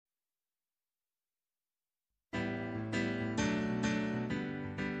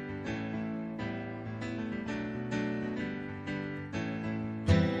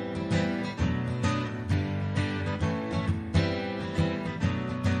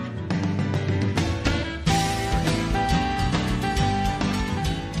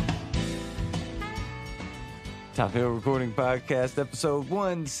Top Hill Recording Podcast, episode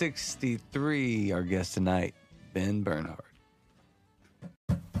 163. Our guest tonight, Bernhard.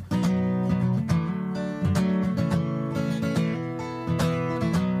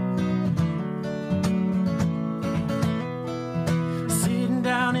 Sitting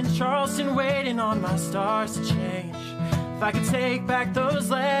down in Charleston, waiting on my stars to change. If I could take back those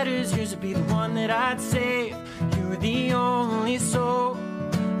letters, yours would be the one that I'd save. You were the only soul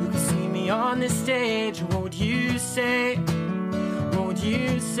who could see me on this stage. What would you say? What would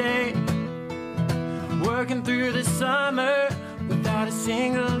you say? Working through the summer without a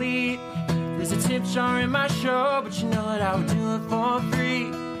single lead. There's a tip jar in my show, but you know that I would do it for free.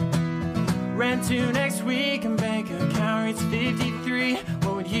 Rent due next week and bank account reads 53.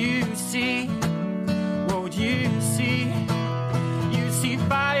 What would you see? What would you see? You see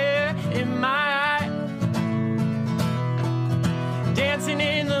fire in my eye, dancing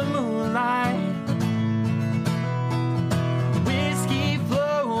in the moonlight, whiskey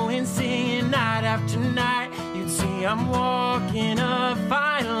flowing, singing night after night. You'd see I'm walking a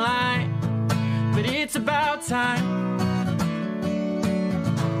fine line, but it's about time.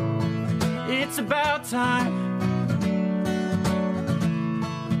 It's about time.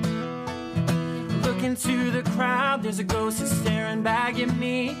 Look into the crowd, there's a ghost that's staring back at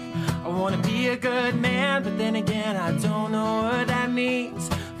me. I wanna be a good man, but then again, I don't know what that means.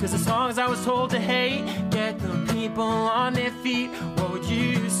 Cause the songs I was told to hate get the people on their feet. What would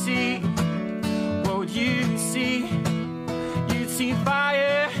you see? What would you see? You'd see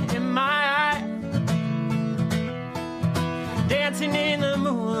fire in my eye, dancing in the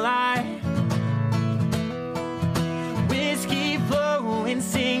moonlight, whiskey flowing,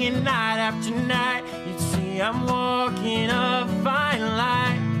 singing night after night. You'd see I'm walking a fine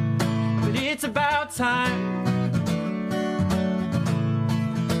line, but it's about time.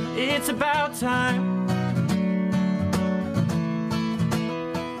 It's about time.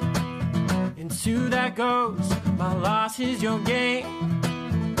 Into that goes, my loss is your gain.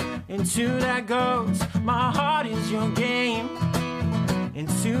 Into that goes, my heart is your game.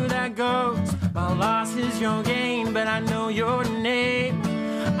 Into that goes, my loss is your gain, but I know your name.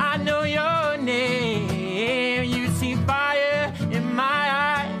 I know your name. You see fire in my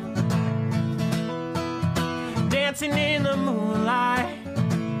eye, dancing in the moonlight,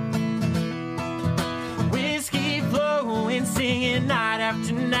 whiskey flowing, singing night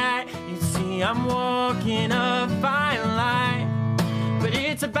after night. You see I'm walking a fine line, but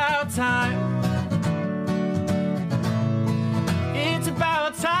it's about time. It's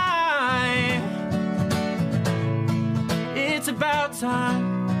about time. It's about time.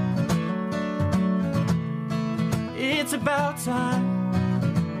 It's about time.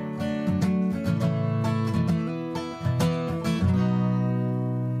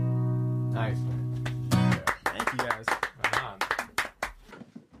 Nice. Thank you guys.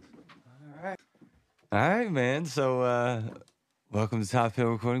 All right, man. So, welcome to Top Hill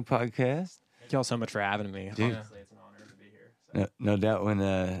Recording Podcast. Thank y'all so much for having me. Dude. Honestly, it's an honor to be here. No doubt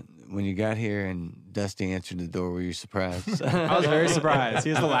when you got here and Dusty answered the door, were you surprised? I was very surprised.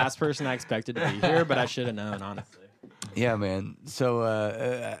 He was the last person I expected to be here, but I should have known, honestly. Yeah, man. So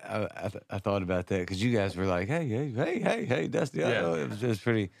I thought about that because you guys were like, hey, Dusty. Yeah. It was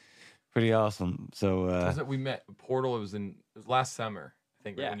pretty awesome. So We met Portal. It was last summer, I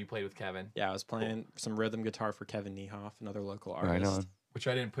think, right, Yeah. when you played with Kevin. Yeah, I was playing some rhythm guitar for Kevin Niehoff, another local artist. right on. Which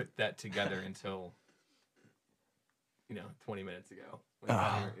I didn't put that together until 20 minutes ago. When you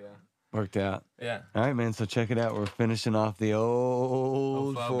got here. Worked out. Yeah. All right, man. So check it out. We're finishing off the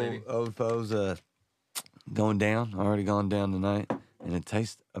old baby. foes going down. Already gone down tonight, and it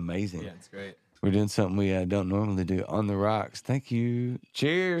tastes amazing. Yeah, it's great. We're doing something we don't normally do on the rocks. Thank you.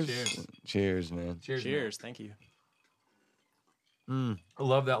 Cheers. Cheers, man. Cheers. Cheers. Thank you. Man. I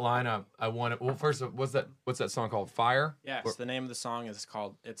love that lineup. I want it. Well, first, what's that song called? Fire? Yes, Or- the name of the song is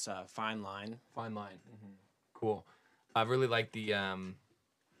called Fine Line. Fine Line. Cool. I really like the I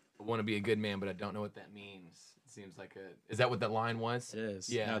want to be a good man, but I don't know what that means. It seems like is that what that line was? It is.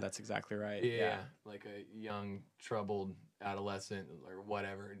 Yeah. No, that's exactly right. Yeah, like a young, troubled adolescent or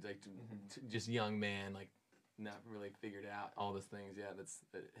whatever, like just young man, like not really figured out all those things. Yeah, that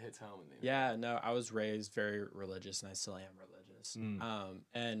hits home with me. Yeah, no, I was raised very religious, and I still am religious.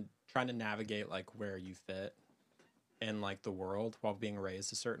 And trying to navigate like where you fit in like the world while being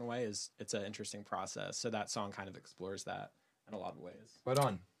raised a certain way it's an interesting process. So that song kind of explores that in a lot of ways. Right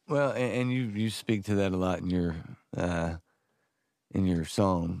on. Well, and you speak to that a lot in your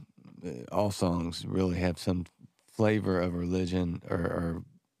song. All songs really have some flavor of religion or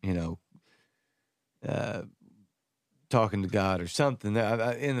talking to God or something.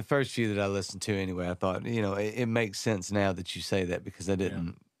 In the first few that I listened to anyway, I thought, it makes sense now that you say that because I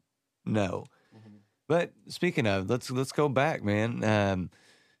didn't know. Mm-hmm. But speaking of, let's go back, man.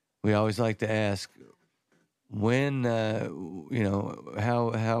 We always like to ask when, how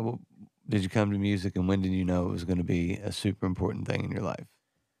did you come to music, and when did you know it was going to be a super important thing in your life?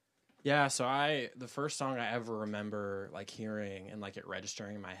 Yeah, so the first song I ever remember like hearing and like it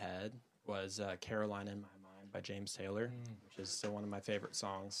registering in my head was "Caroline in My Mind" by James Taylor, which is still one of my favorite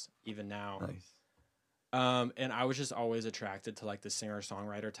songs even now. Nice. And I was just always attracted to like the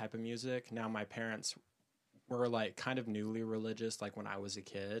singer-songwriter type of music. Now my parents were like kind of newly religious, like when I was a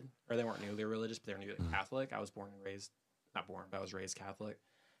kid, or they weren't newly religious, but they were newly Catholic. I was I was raised Catholic.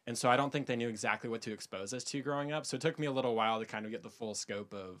 And so I don't think they knew exactly what to expose us to growing up. So it took me a little while to kind of get the full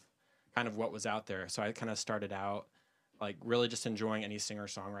scope of kind of what was out there. So I kind of started out like really just enjoying any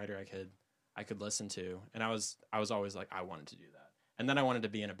singer-songwriter I could listen to. And I was always like, I wanted to do that. And then I wanted to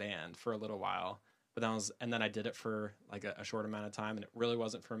be in a band for a little while. But then I did it for like a short amount of time, and it really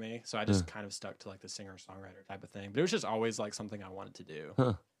wasn't for me. So I just kind of stuck to like the singer-songwriter type of thing. But it was just always like something I wanted to do.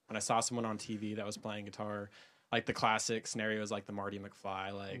 When I saw someone on TV that was playing guitar, like the classic scenarios, like the Marty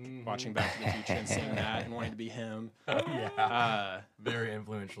McFly, like watching Back to the Future and seeing that and wanting to be him. Very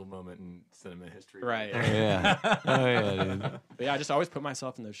influential moment in cinema history. Right. Yeah. Oh yeah, dude. But yeah, I just always put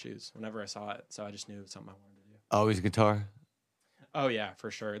myself in those shoes whenever I saw it. So I just knew it was something I wanted to do. Always guitar. Oh yeah,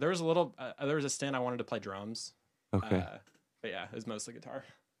 for sure. There was a stint I wanted to play drums. Okay. But yeah, it was mostly guitar.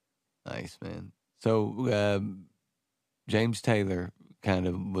 Nice, man. So James Taylor kind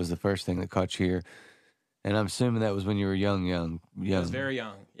of was the first thing that caught you here, and I'm assuming that was when you were young. I was very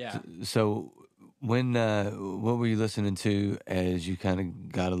young. Yeah. So when what were you listening to as you kind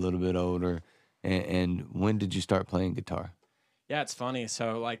of got a little bit older, and when did you start playing guitar? Yeah, it's funny.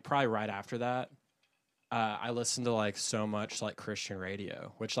 So like probably right after that, I listened to like so much like Christian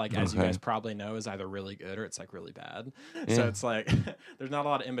radio, which like as you guys probably know is either really good or it's like really bad. Yeah. So it's like there's not a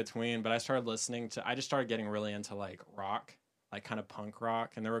lot in between. But I just started getting really into like rock, like kind of punk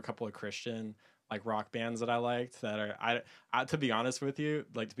rock, and there were a couple of Christian like rock bands that I liked that are I to be honest with you,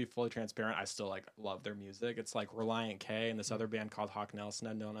 like to be fully transparent, I still like love their music. It's like Reliant K and this other band called Hawk Nelson.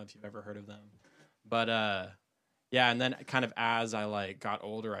 I don't know if you've ever heard of them, but yeah, and then kind of as I like got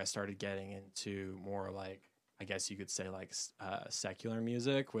older, I started getting into more like I guess you could say like secular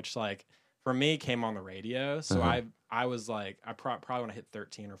music, which like for me came on the radio. So I was like probably when I hit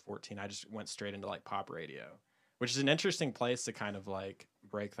 13 or 14, I just went straight into like pop radio, which is an interesting place to kind of like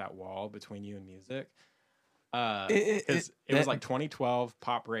break that wall between you and music. Because it was like 2012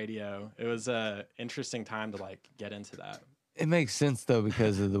 pop radio. It was a interesting time to like get into that. It makes sense though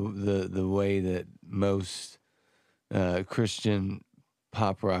because of the way that most Christian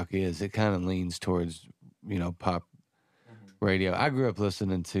pop rock is. It kind of leans towards pop radio. I grew up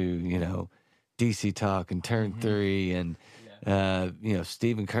listening to DC Talk and Turn 3 and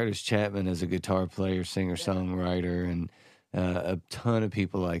Stephen Curtis Chapman as a guitar player, singer, songwriter, and a ton of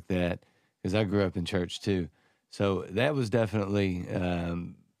people like that because I grew up in church too. So that was definitely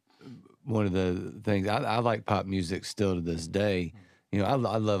one of the things. I like pop music still to this day. I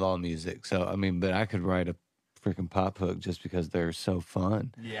love all music. So I mean, but I could write a freaking pop hook just because they're so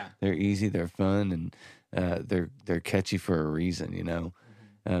fun. Yeah, they're easy, they're fun, and they're catchy for a reason.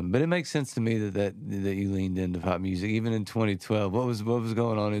 But it makes sense to me that you leaned into pop music even in 2012. What was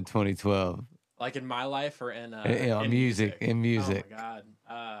going on in 2012? Like in my life or in music? In music. Oh my god.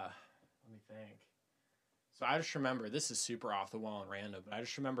 Let me think. So I just remember, this is super off the wall and random, but I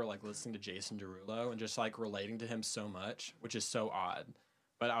just remember like listening to Jason Derulo and just like relating to him so much, which is so odd.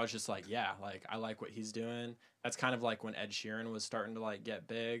 But I was just like, yeah, like I like what he's doing. That's kind of like when Ed Sheeran was starting to like get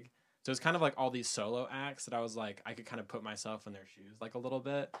big. So it's kind of like all these solo acts that I was like, I could kind of put myself in their shoes like a little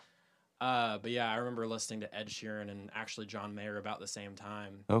bit. But yeah, I remember listening to Ed Sheeran and actually John Mayer about the same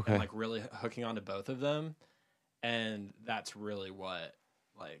time. Okay. And like really hooking onto both of them. And that's really what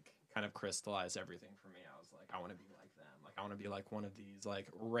like kind of crystallized everything for me. I was like, I want to be like them. Like I want to be like one of these like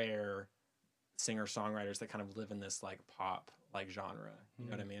rare singer-songwriters that kind of live in this like pop like genre. You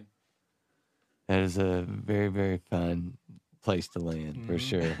know what I mean? That is a very, very fun place to land for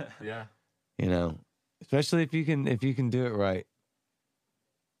sure. Yeah. Especially if you can do it right.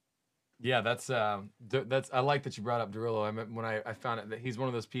 Yeah, that's I like that you brought up Derulo. I mean, when I found it that he's one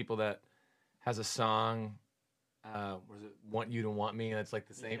of those people that has a song, was it "Want You to Want Me"? And it's like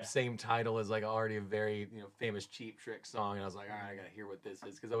the same title as like already a very famous Cheap Trick song. And I was like, all right, I gotta hear what this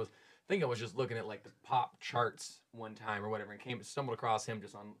is because I was just looking at like the pop charts one time or whatever and stumbled across him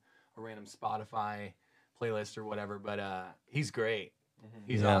just on a random Spotify playlist or whatever. But he's great.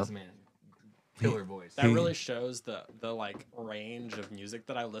 He's awesome, man. killer voice. That really shows the like range of music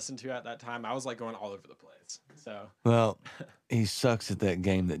that I listened to at that time. I was like going all over the place. So Well, he sucks at that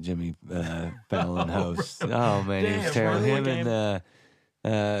game that Jimmy Fallon hosts. Oh man, he was Damn, terrible. really? Him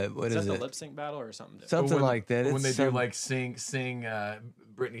and what is is that it? the lip sync battle or something different? Something like that. When It's they some- do like sing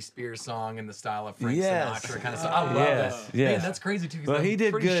Britney Spears song in the style of Frank Yes. Sinatra kind of stuff. I love Yes, that. yes. Man, that's crazy too. 'Cause Well, I'm he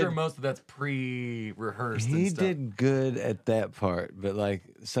did pretty good. sure most of that's pre-rehearsed. He and stuff. did good at that part, but like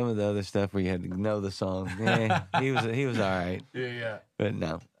some of the other stuff where you had to know the song, he was all right. Yeah, But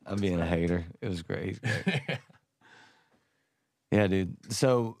no, I'm being a hater. It was great. yeah. Yeah, dude.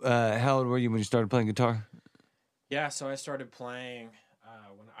 So, how old were you when you started playing guitar? Yeah, so I started playing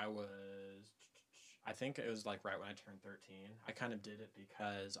when I was, I think it was like right when I turned 13. I kind of did it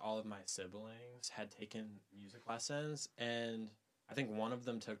because all of my siblings had taken music lessons, and I think one of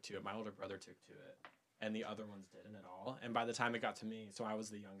them took to it. My older brother took to it, and the other ones didn't at all. And by the time it got to me, so I was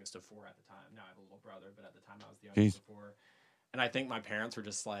the youngest of 4 at the time. Now I have a little brother, but at the time I was the youngest of 4. And I think my parents were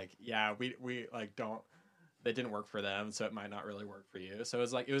just like, yeah, we like don't, they didn't work for them, so it might not really work for you. So it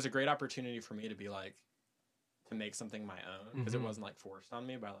was like, it was a great opportunity for me to be like, to make something my own, because it wasn't like forced on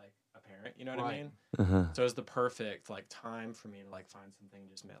me by like a parent, you know what I mean? Uh-huh. So it was the perfect like time for me to like find something and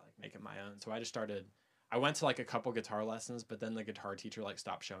just make it my own. So I just started, I went to like a couple guitar lessons, but then the guitar teacher like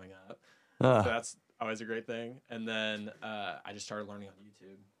stopped showing up. So that's always a great thing. And then I just started learning on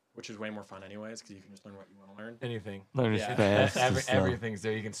YouTube, which is way more fun anyways, because you can just learn what you want to learn. Anything. Learn as Yeah. fast. as slow. Everything's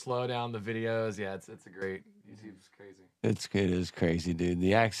there. You can slow down the videos. Yeah, it's a great. YouTube's crazy. It is crazy, dude.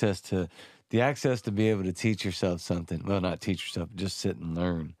 The access to be able to teach yourself something. Well, not teach yourself, just sit and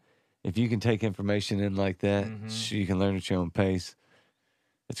learn. If you can take information in like that, you can learn at your own pace.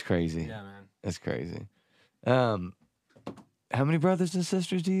 It's crazy. Yeah, man. That's crazy. How many brothers and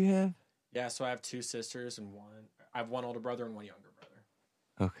sisters do you have? Yeah, so I have 2 sisters and I have one older brother and one younger brother.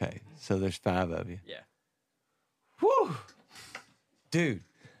 Okay, so there's 5 of you. Yeah. Whew. Dude,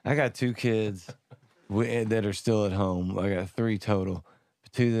 I got 2 kids that are still at home. I got 3 total.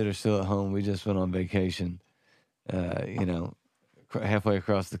 2 that are still at home. We just went on vacation, halfway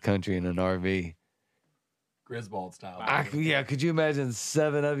across the country in an RV. Griswold style. Could you imagine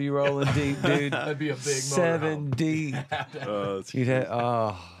 7 of you rolling deep, dude? That'd be a big 7 motorhome. deep. You'd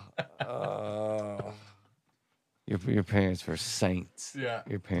have, your parents were saints. Yeah.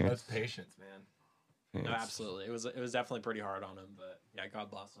 Your parents. That's patience, man. No, absolutely. It was definitely pretty hard on him, but yeah, God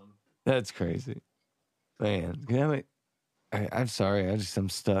bless him. That's crazy. Man, I'm sorry. I'm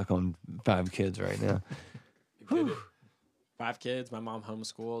stuck on 5 kids right now. You did it. 5 kids. My mom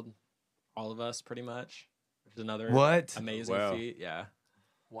homeschooled all of us pretty much, which is another What? amazing Wow. feat. Yeah.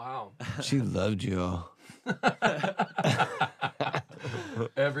 Wow. She loved you all.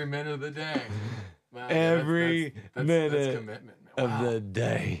 Every minute of the day. Wow, Every minute that's commitment, man. Of Wow. the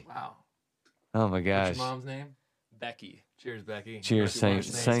day. Wow. Oh my What's gosh. your mom's name? Becky. Cheers, Becky. Cheers, Becky,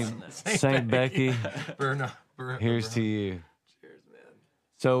 Saint Becky. Bernhard. Here's to you. Cheers, man.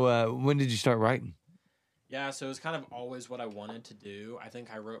 So, when did you start writing? Yeah, so it was kind of always what I wanted to do. I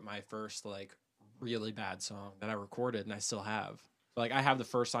think I wrote my first like really bad song that I recorded, and I still have. Like I have the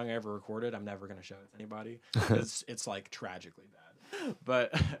first song I ever recorded. I'm never gonna show it to anybody because it's like tragically bad.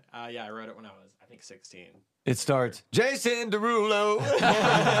 But yeah, I wrote it when I was I think 16. It starts Jason Derulo.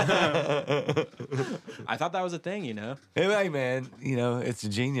 I thought that was a thing, you know. Hey man, it's a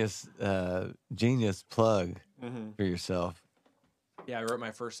genius plug for yourself. Yeah, I wrote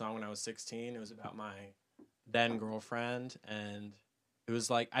my first song when I was 16. It was about my then girlfriend, and it was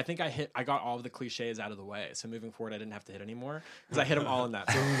like I think I got all of the cliches out of the way. So moving forward, I didn't have to hit anymore because I hit them all in that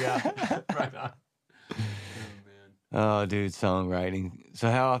song. Yeah. Right on. Oh, man. Oh, dude, songwriting. So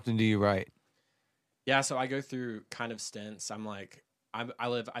how often do you write? Yeah, so I go through kind of stints.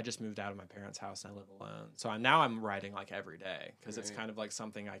 I just moved out of my parents' house and I live alone. So I'm writing like every day because it's Right. kind of like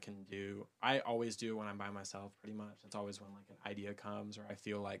something I can do. I always do when I'm by myself pretty much. It's always when like an idea comes or I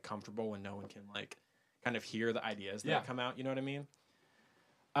feel like comfortable when no one can like kind of hear the ideas that come out, you know what I mean?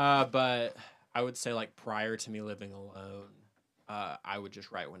 But I would say like prior to me living alone, I would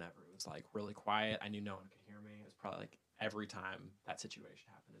just write whenever it was like really quiet. I knew no one could hear me. It was probably like every time that situation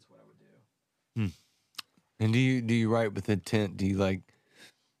happened is what I would do. And do you write with intent? Do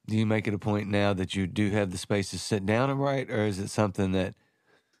you make it a point now that you do have the space to sit down and write, or is it something that,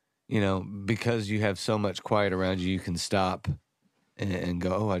 because you have so much quiet around you, you can stop and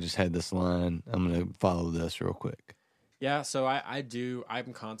go, oh, I just had this line. I'm going to follow this real quick. Yeah, so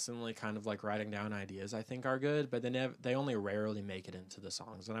I'm constantly kind of like writing down ideas I think are good, but they only rarely make it into the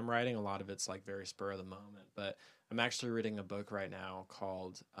songs that I'm writing. A lot of it's like very spur of the moment, but I'm actually reading a book right now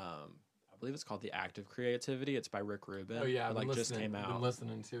called believe it's called The Act of Creativity. It's by Rick Rubin. Oh yeah, it, like just came out. Been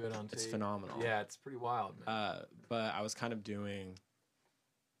listening to it on tape. It's phenomenal. Yeah, it's pretty wild, man. But I was kind of doing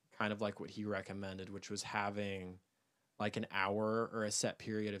kind of like what he recommended, which was having like an hour or a set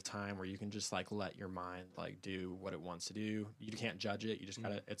period of time where you can just like let your mind like do what it wants to do. You can't judge it. You just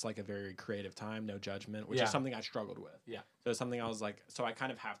gotta, it's like a very creative time, no judgment, which is something I struggled with. Yeah. So it's something I was like, so I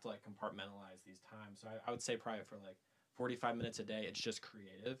kind of have to like compartmentalize these times. So I would say probably for like 45 minutes a day, it's just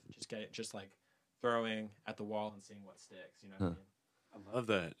creative. Just get it, just like throwing at the wall and seeing what sticks. You know what I mean? I love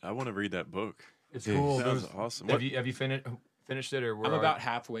that. I want to read that book. It's cool. Sounds awesome. Have you finished it, or I'm about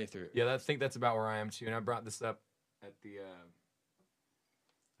halfway through? Yeah, I think that's about where I am too. And I brought this up at the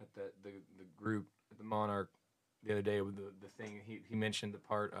group at the Monarch the other day with the thing. He mentioned the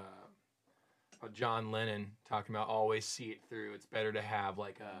part about John Lennon talking about always see it through. It's better to have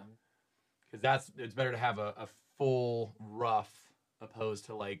like it's better to have a full rough opposed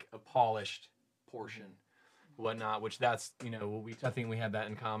to like a polished portion, whatnot. Which that's I think we have that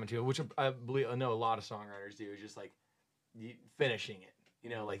in common too. Which I know a lot of songwriters do. Is just like finishing it.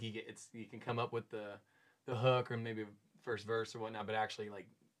 Like you can come up with the hook or maybe first verse or whatnot, but actually like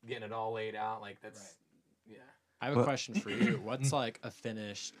getting it all laid out, like that's right. Yeah. I have a question for you. What's like a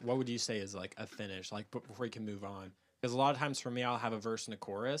finish? What would you say is like a finish? Like before you can move on, because a lot of times for me, I'll have a verse and a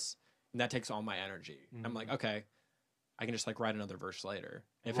chorus, and that takes all my energy. I'm like, okay, I can just like write another verse later.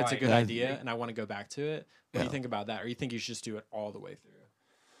 If it's a good idea and I want to go back to it, what do you think about that? Or you think you should just do it all the way through?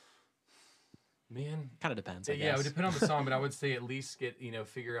 Man, kind of depends. I guess. Yeah, it would depend on the song, but I would say at least get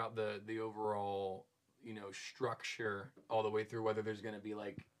figure out the overall structure all the way through, whether there's going to be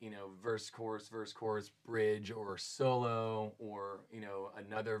like verse chorus bridge or solo or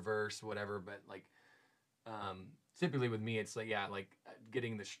another verse, whatever. But like typically with me, it's like like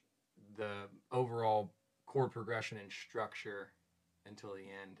getting the overall chord progression and structure until the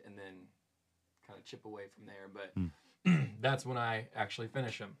end, and then kind of chip away from there. But that's when I actually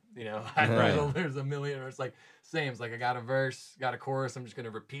finish them. There's a million, or it's like same. It's like I got a verse, got a chorus. I'm just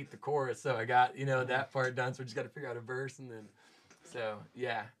gonna repeat the chorus. So I got that part done. So I just got to figure out a verse, and then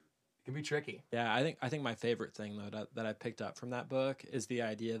it can be tricky. Yeah, I think my favorite thing though that I picked up from that book is the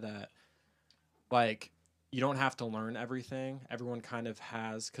idea that like you don't have to learn everything. Everyone kind of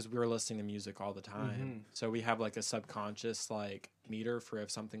has, because we were listening to music all the time, so we have like a subconscious like meter for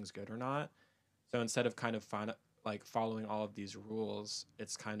if something's good or not. So instead of kind of following all of these rules,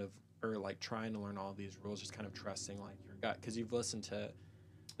 it's kind of, or like trying to learn all of these rules, just kind of trusting like your gut, because you've listened to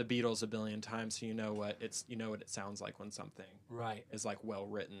the Beatles a billion times, so you know what it sounds like when something is like well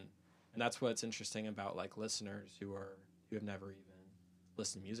written. And that's what's interesting about like listeners who have never even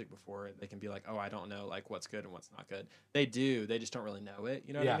listened to music before. They can be like, oh, I don't know like what's good and what's not good. They just don't really know it.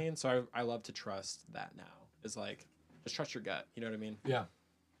 You know what I mean? So I love to trust that now. Is like just trust your gut. You know what I mean?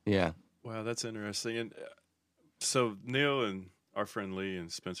 Yeah. Wow, that's interesting. And so Neil and our friend Lee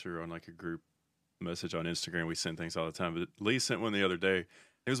and Spencer are on like a group message on Instagram. We send things all the time. But Lee sent one the other day.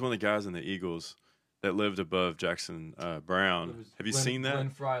 He was one of the guys in the Eagles that lived above Jackson Brown. Have you seen that? Glenn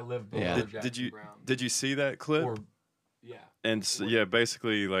Fry lived below Jackson Brown. Did you see that clip? And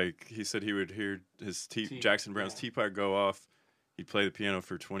basically, like he said, he would hear his Jackson Brown's teapot go off. He'd play the piano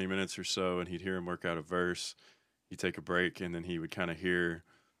for 20 minutes or so, and he'd hear him work out a verse. He'd take a break, and then he would kind of hear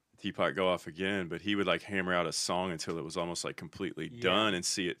teapot go off again, but he would like hammer out a song until it was almost like completely done and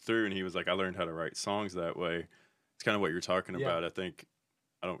see it through. And he was like, I learned how to write songs that way. It's kind of what you're talking about. I think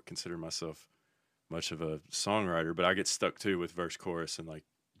I don't consider myself much of a songwriter, but I get stuck too with verse chorus and like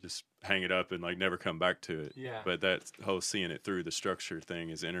just hang it up and like never come back to it. But that whole seeing it through the structure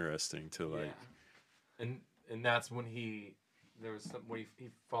thing is interesting to like. And that's when he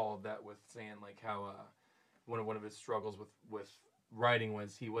followed that with saying like how one of his struggles with writing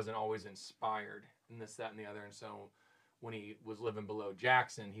was he wasn't always inspired and this, that, and the other. And so when he was living below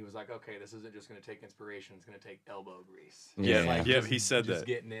Jackson, he was like, okay, this isn't just going to take inspiration. It's going to take elbow grease. He said just that.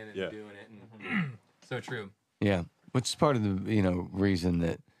 getting in and doing it. And so true. Yeah. Which is part of the, reason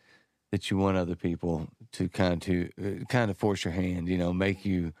that you want other people to kind of force your hand, make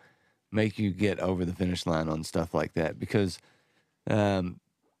you get over the finish line on stuff like that, because,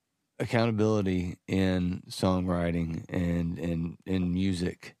 accountability in songwriting and in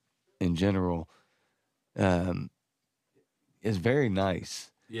music in general is very nice.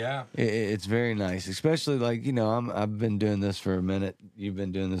 Yeah, it's very nice, especially like I've been doing this for a minute. You've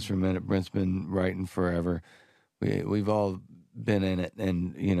been doing this for a minute. Brent's been writing forever. We've all been in it,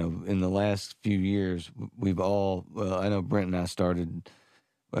 and in the last few years, I know Brent and I started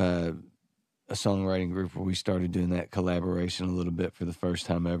a songwriting group where we started doing that collaboration a little bit for the first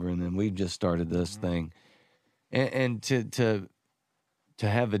time ever, and then we've just started this thing, and to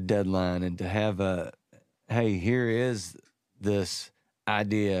have a deadline and to have a, hey, here is this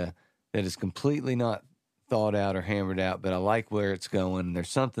idea that is completely not thought out or hammered out, but I like where it's going. There's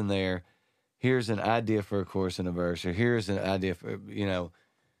something there. Here's an idea for a chorus and a verse, or here's an idea for,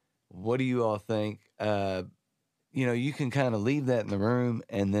 what do you all think? You can kind of leave that in the room,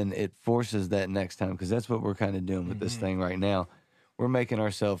 and then it forces that next time, because that's what we're kind of doing with this thing right now. We're making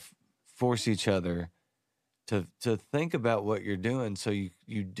ourselves force each other to think about what you're doing, so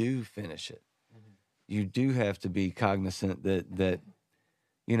you do finish it. You do have to be cognizant that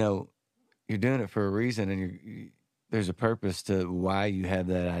you're doing it for a reason, and there's a purpose to why you have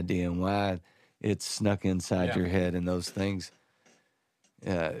that idea and why it's snuck inside your head, and those things.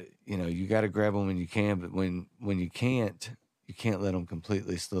 You got to grab them when you can, but when you can't let them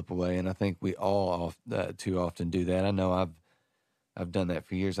completely slip away. And I think we all too often do that. I know I've done that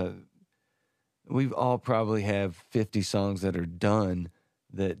for years. We've all probably have 50 songs that are done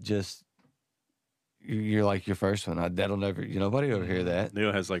that just, you're like your first one. That'll never, nobody will hear that.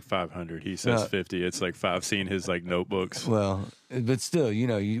 Neil has like 500. He says 50. It's like 5. Seen his like notebooks. Well, but still, you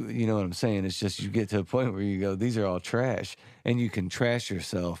know what I'm saying. It's just you get to a point where you go, these are all trash, and you can trash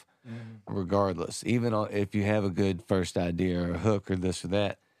yourself regardless, even if you have a good first idea or a hook or this or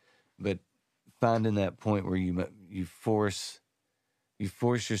that. But finding that point where you force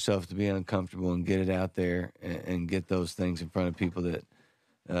yourself to be uncomfortable and get it out there and get those things in front of people that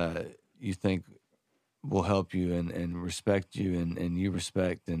you think will help you and respect you and you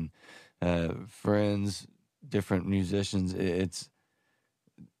respect, and friends, different musicians.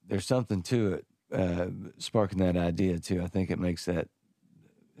 There's something to it, sparking that idea too. I think it makes the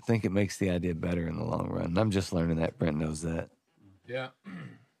idea better in the long run. And I'm just learning that. Brent knows that. Yeah.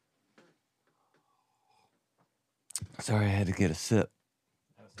 Sorry, I had to get a sip.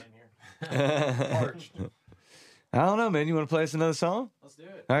 Same here. Parched. I don't know, man. You want to play us another song? Let's do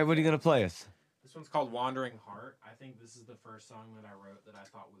it. All right, what are you going to play us? This one's called Wandering Heart. I think this is the first song that I wrote that I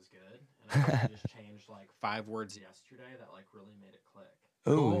thought was good. And I just changed like 5 words yesterday that like really made it click.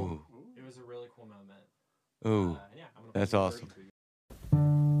 Ooh. It was a really cool moment. Ooh. Yeah, I'm gonna That's play the awesome. version for you.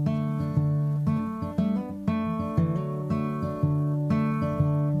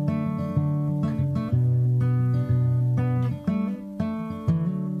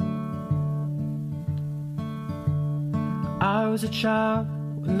 I was a child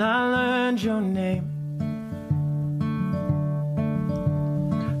when I learned your name.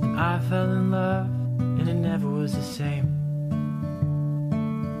 I fell in love and it never was the same.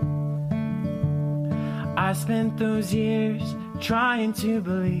 I spent those years trying to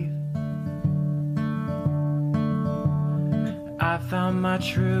believe. I found my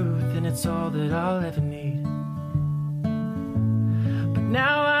truth and it's all that I'll ever need. But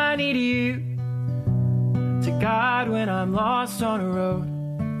now I need you to guide when I'm lost on a road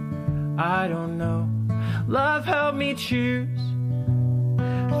I don't know. Love, help me choose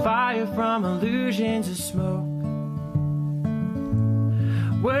fire from illusions of smoke.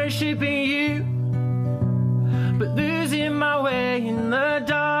 Worshipping you, but losing my way in the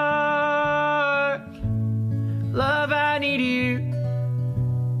dark. Love, I need you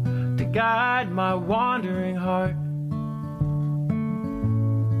to guide my wandering heart.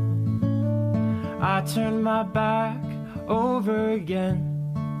 I turn my back over again,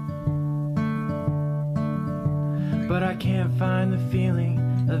 but I can't find the feeling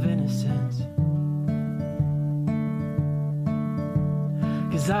of innocence.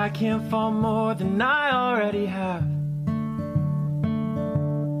 'Cause I can't fall more than I already have.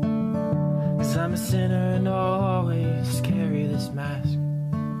 'Cause I'm a sinner and I'll always carry this mask.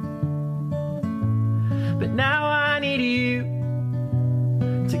 But now I need you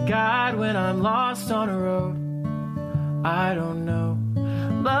to guide when I'm lost on a road I don't know.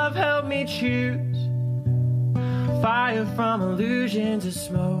 Love, help me choose fire from illusions of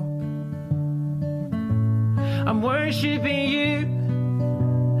smoke. I'm worshiping you,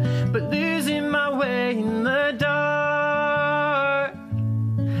 but losing my way in the dark.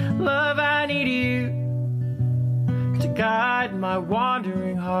 Love, I need you to guide my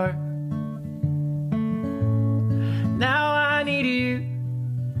wandering heart. Now I need you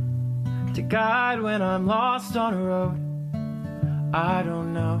to guide when I'm lost on a road I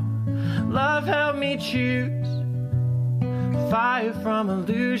don't know. Love, help me choose fire from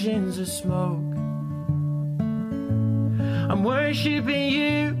illusions of smoke. I'm worshiping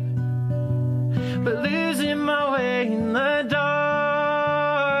you, but losing my way in the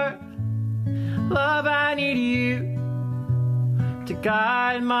dark. Love, I need you to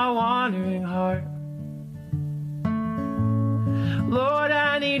guide my wandering heart. Lord,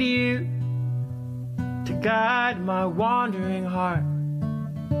 I need you to guide my wandering heart.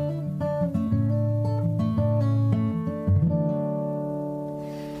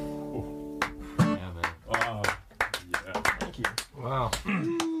 Wow.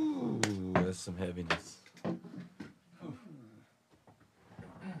 Ooh, that's some heaviness.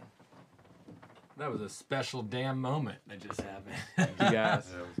 That was a special damn moment that just happened. You guys.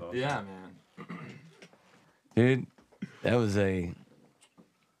 That was awesome. Yeah, man. Dude, that was a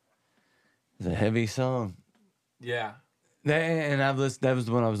heavy song. Yeah. And that was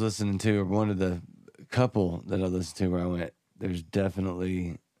the one I was listening to, or one of the couple that I listened to where I went, there's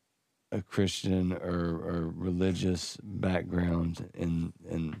definitely a Christian or religious background in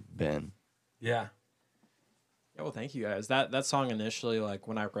Ben. Yeah. Yeah, well, thank you guys. That song initially, like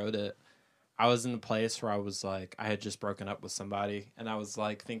when I wrote it, I was in a place where I was like, I had just broken up with somebody, and I was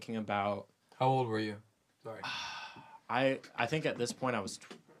like thinking about. How old were you? Sorry. I think at this point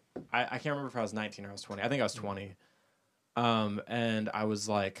I can't remember if I was 19 or I was 20. I think I was 20. And I was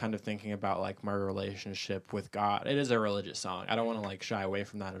like kind of thinking about like my relationship with God. It is a religious song. I don't want to like shy away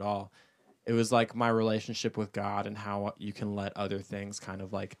from that at all. It was like my relationship with God and how you can let other things kind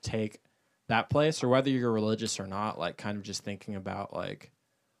of like take that place, or whether you're religious or not, like kind of just thinking about like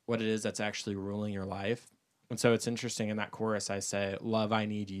what it is that's actually ruling your life. And so it's interesting in that chorus, I say, "Love, I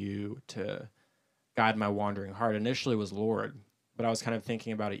need you to guide my wandering heart." Initially was Lord, but I was kind of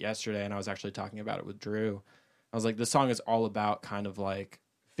thinking about it yesterday, and I was actually talking about it with Drew. I was like, this song is all about kind of like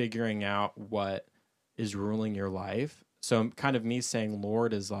figuring out what is ruling your life. So kind of me saying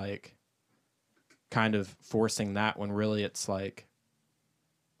Lord is like kind of forcing that, when really it's like,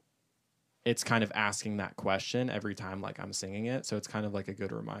 it's kind of asking that question every time like I'm singing it. So it's kind of like a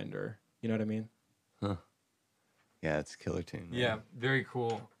good reminder. You know what I mean? Huh. Yeah, it's a killer tune. Man. Yeah, very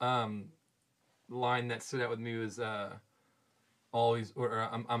cool. Line that stood out with me was always, or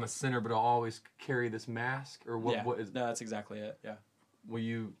I'm a sinner, but I'll always carry this mask. Or what? Yeah. What is? No, that's exactly it. Yeah. Will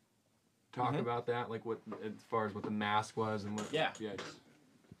you talk about that? Like what, as far as what the mask was and what? Yeah. Yeah.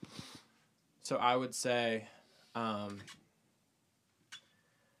 So I would say,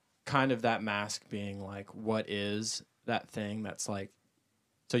 kind of that mask being like, what is that thing that's like,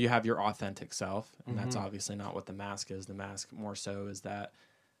 so you have your authentic self, and that's obviously not what the mask is. The mask more so is that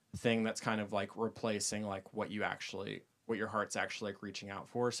thing that's kind of like replacing like what your heart's actually like reaching out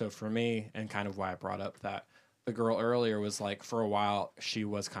for. So for me, and kind of why I brought up that the girl earlier was like, for a while, she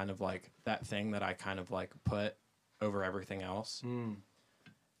was kind of like that thing that I kind of like put over everything else.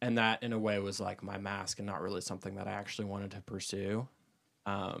 And that in a way was like my mask and not really something that I actually wanted to pursue.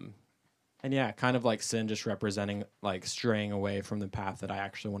 And yeah, kind of like sin just representing like straying away from the path that I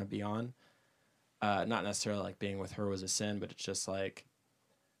actually want to be on. Not necessarily like being with her was a sin, but it's just like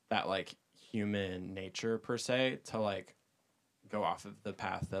that like human nature per se to like go off of the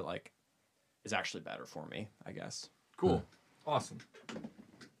path that like is actually better for me, I guess. Cool. Awesome.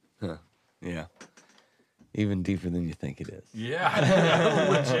 Huh. Yeah. Even deeper than you think it is. Yeah.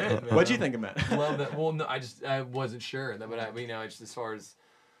 Legit. Man. What'd you think of that? Love that. Well, no, I wasn't sure, but just as far as,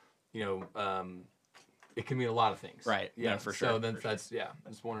 it can mean a lot of things. Right. Yeah, No, for sure. So then that's,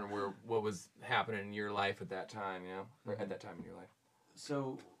 I'm just wondering what was happening in your life at that time, or at that time in your life.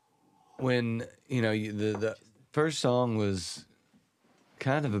 So when, the first song was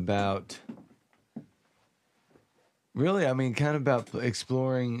kind of about, really, kind of about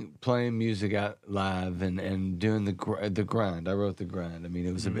exploring, playing music out live and doing the grind. I wrote the grind.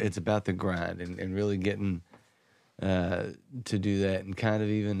 It's about the grind and really getting to do that, and kind of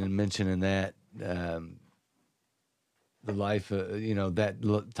even in mentioning that the life,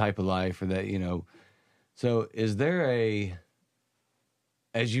 that type of life, or that, So is there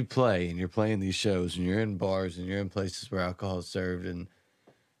as you play and you're playing these shows and you're in bars and you're in places where alcohol is served, and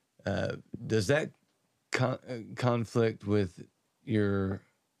does that conflict with your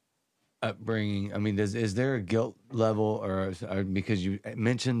upbringing? Is there a guilt level, or because you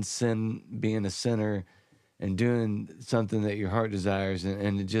mentioned sin, being a sinner and doing something that your heart desires,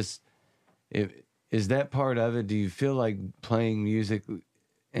 and it just, is that part of it? Do you feel like playing music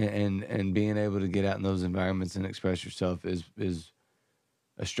and being able to get out in those environments and express yourself is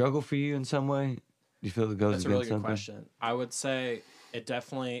a struggle for you in some way? Do you feel it goes That's against a really good something? question. I would say it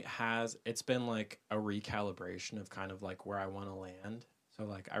definitely has. It's been like a recalibration of kind of like where I want to land. So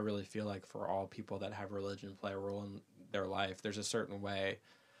like I really feel like for all people that have religion play a role in their life, there's a certain way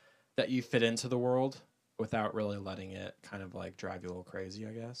that you fit into the world without really letting it kind of like drive you a little crazy,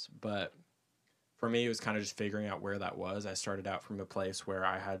 I guess. But for me, it was kind of just figuring out where that was. I started out from a place where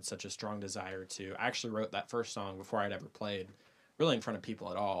I had such a strong desire to. I actually wrote that first song before I'd ever played really in front of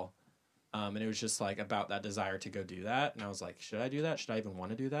people at all. And it was just like about that desire to go do that. And I was like, should I do that? Should I even want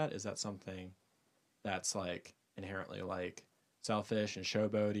to do that? Is that something that's like inherently like selfish and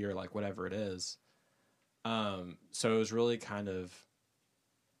showboaty or like whatever it is? So it was really kind of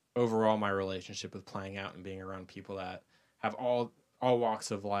overall my relationship with playing out and being around people that have all all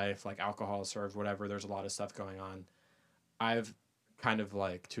walks of life, like alcohol served, whatever. There's a lot of stuff going on. I've kind of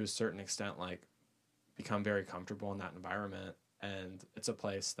like, to a certain extent, like become very comfortable in that environment. And it's a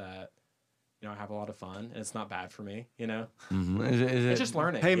place that, you know, I have a lot of fun, and it's not bad for me, you know? Mm-hmm. It's just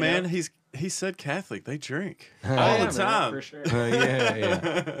learning. Hey, man, know? he said Catholic. They drink Oh, all yeah, the time. Man, for sure.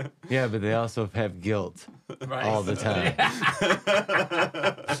 Yeah, but they also have guilt all the time.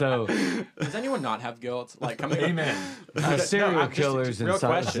 So, does anyone not have guilt? Like, coming Amen. Serial killers and real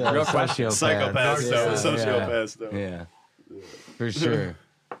question. sociopaths. Sociopaths, though. Yeah, for sure.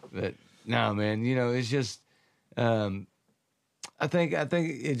 But no, man, you know, it's just, I think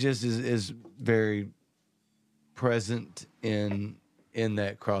it just is very present in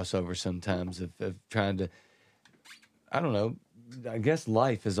that crossover sometimes of trying to, I don't know, I guess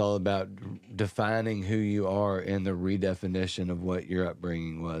life is all about defining who you are and the redefinition of what your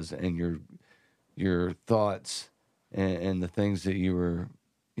upbringing was and your thoughts and the things that you were,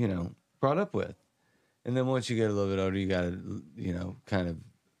 you know, brought up with. And then once you get a little bit older, you got to, you know, kind of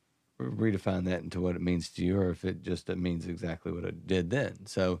redefine that into what it means to you, or if it means exactly what it did then.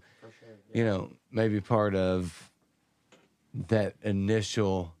 So, For sure, yeah. you know, maybe part of that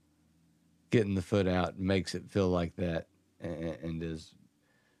initial getting the foot out makes it feel like that, and is,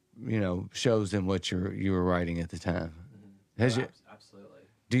 you know, shows in what you were writing at the time. Mm-hmm. Absolutely.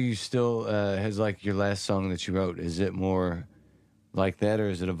 Do you still has like your last song that you wrote? Is it more like that, or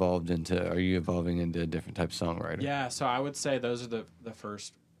is it evolved into? Are you evolving into a different type of songwriter? Yeah, so I would say those are the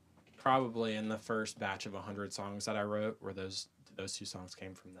first, probably in the first batch of 100 songs that I wrote, where those two songs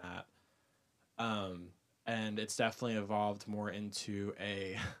came from that. And it's definitely evolved more into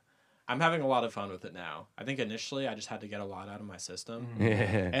a. I'm having a lot of fun with it now. I think initially I just had to get a lot out of my system.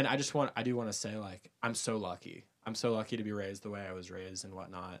 Yeah. And I do want to say, like, I'm so lucky. I'm so lucky to be raised the way I was raised and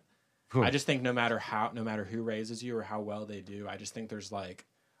whatnot. Cool. I just think no matter who raises you or how well they do, I just think there's like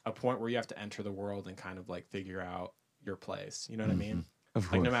a point where you have to enter the world and kind of like figure out your place. You know what I mean? Of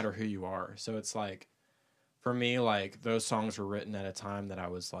course. Like, no matter who you are. So it's like, for me, like, those songs were written at a time that I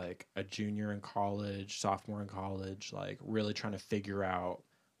was like a junior in college, sophomore in college, like really trying to figure out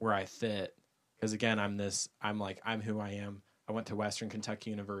where I fit. Because again, I'm who I am. I went to Western Kentucky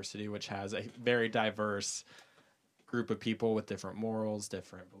University, which has a very diverse group of people with different morals,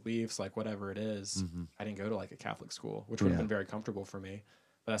 different beliefs, like whatever it is. Mm-hmm. I didn't go to like a Catholic school, which would have been very comfortable for me,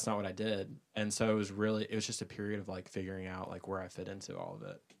 but that's not what I did. And so it was just a period of like figuring out like where I fit into all of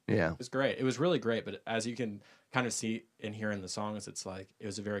it. Yeah. It was great. It was really great. But as you can kind of see and hear in the songs, it's like, it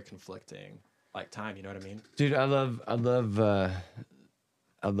was a very conflicting like time. You know what I mean? Dude, I love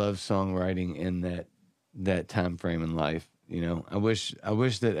songwriting in that time frame in life. You know, I wish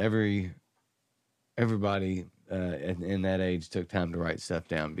that everybody in that age took time to write stuff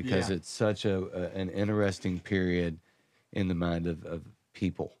down, because it's such an interesting period in the mind of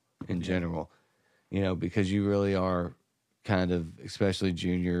people in general. You know, because you really are kind of, especially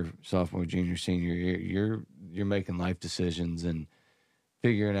junior, sophomore, junior, senior, you're making life decisions and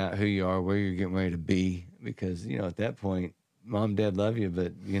figuring out who you are, where you're getting ready to be, because, you know, at that point, mom, dad love you,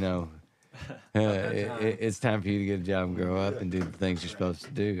 but, you know, it's time for you to get a job and grow up and do the things you're supposed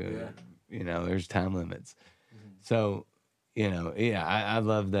to do. Yeah. You know, there's time limits. So, you know, yeah, I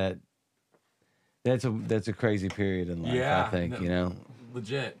love that. That's a crazy period in life, I think, you know.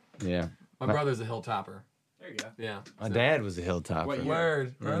 Legit. Yeah. My brother's a hilltopper. There you go. Yeah. My dad was a hilltopper. What year?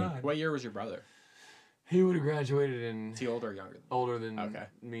 Word. Mm-hmm. Right. What year was your brother? He would have graduated in... Is he older or younger? Older than Okay.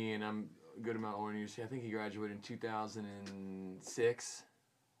 me, and I'm a good amount older than you. I think he graduated in 2006.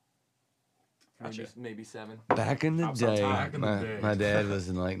 Gotcha. Maybe 7. Back in the Pops on day, time. Back in the day. my dad was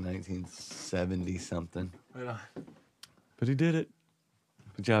in like 1970 something. But he did it.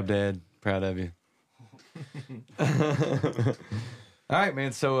 Good job, Dad. Proud of you. All right,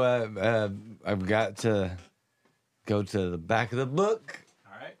 man. So I've got to go to the back of the book,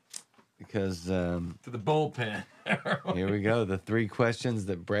 All right. because To the bullpen. here we go. The 3 questions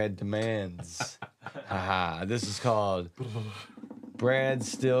that Brad demands. Haha. This is called Brad's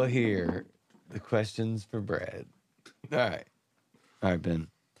Still Here. The questions for Brad. All right, Ben.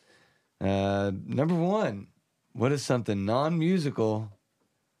 Number 1. What is something non-musical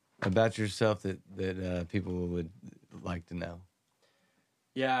about yourself that people would like to know?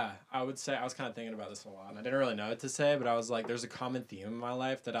 Yeah, I would say, I was kind of thinking about this a lot, and I didn't really know what to say, but I was like, there's a common theme in my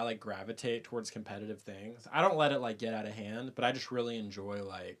life that I like gravitate towards competitive things. I don't let it like get out of hand, but I just really enjoy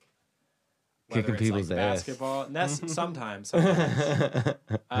like Kicking people's like ass. basketball. And that's sometimes.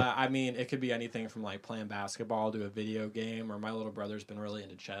 I mean, it could be anything from like playing basketball to a video game, or my little brother's been really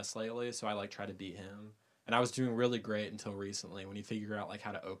into chess lately, so I like try to beat him. And I was doing really great until recently when you figure out like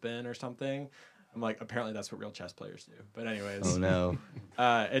how to open or something. I'm like, apparently that's what real chess players do. But anyways, Oh no.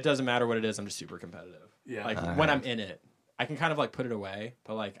 It doesn't matter what it is. I'm just super competitive. Yeah. Like All when right. I'm in it, I can kind of like put it away,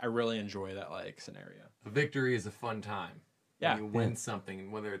 but like I really enjoy that like scenario. A victory is a fun time. Yeah. When you win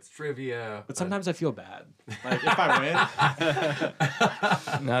something, whether it's trivia. But sometimes I feel bad. Like if I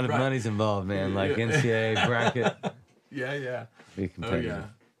win, Not if money's involved, man. Like NCAA bracket. Yeah. Be Oh competitive. yeah.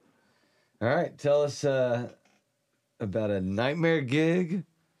 All right, tell us about a nightmare gig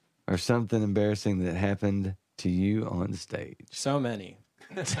or something embarrassing that happened to you on stage. so many.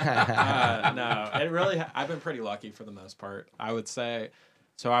 No, it really. I've been pretty lucky for the most part, I would say.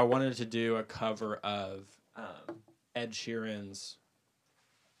 So I wanted to do a cover of Ed Sheeran's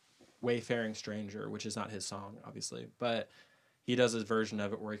 "Wayfaring Stranger," which is not his song, obviously, but he does his version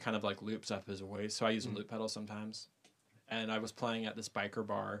of it where he kind of like loops up his voice. So I use a loop pedal sometimes, and I was playing at this biker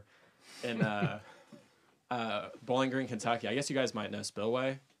bar in Bowling Green, Kentucky. I guess you guys might know Spillway.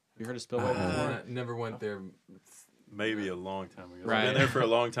 Have you heard of Spillway before? Never went there. Maybe a long time ago. Right. Been there for a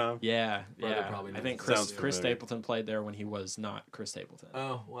long time. Yeah, Brother yeah. probably I knows. think Sounds Chris familiar. Stapleton played there when he was not Chris Stapleton.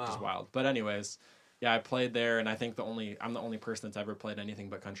 Oh wow. Which is wild. But anyways, yeah, I played there, and I think I'm the only person that's ever played anything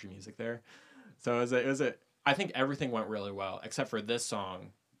but country music there. So it was a I think everything went really well except for this song.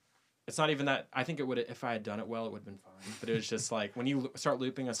 It's not even that. I think it would, if I had done it well, it would have been fine. But it was just like when you start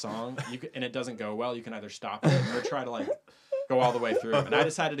looping a song, and it doesn't go well, you can either stop it or try to like go all the way through. And I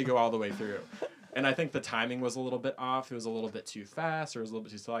decided to go all the way through. And I think the timing was a little bit off. It was a little bit too fast, or it was a little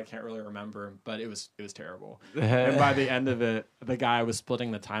bit too slow. I can't really remember, but it was terrible. And by the end of it, the guy I was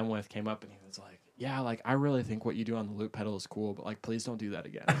splitting the time with came up and he was like, "Yeah, like I really think what you do on the loop pedal is cool, but like please don't do that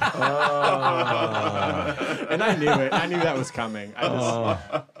again." And I knew it. I knew that was coming.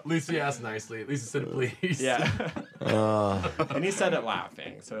 At least he asked nicely. At least he said please. Yeah. And he said it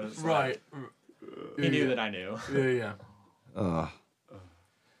laughing, so it's Right. Like, he knew that I knew. Yeah.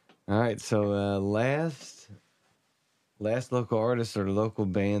 All right, so last local artist or local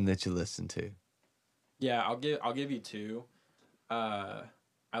band that you listen to. Yeah, I'll give you two.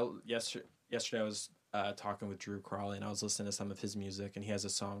 Yesterday I was talking with Drew Crawley and I was listening to some of his music, and he has a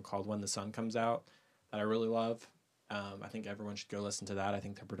song called "When the Sun Comes Out" that I really love. I think everyone should go listen to that. I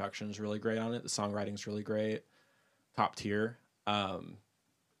think the production is really great on it. The songwriting's really great, top tier.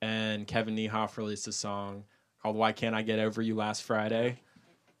 And Kevin Niehoff released a song called "Why Can't I Get Over You" last Friday.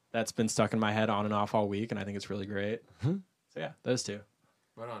 That's been stuck in my head on and off all week, and I think it's really great. So yeah, those two.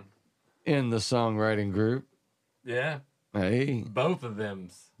 Right on. In the songwriting group. Yeah. Hey, Both of them.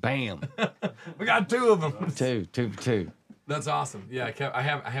 bam. We got two of them. Two. That's awesome. Yeah, I can't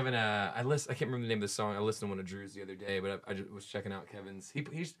remember the name of the song. I listened to one of Drew's the other day, but I just was checking out Kevin's.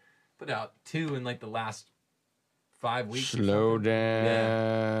 He's put out two in like the last 5 weeks. Slow or something.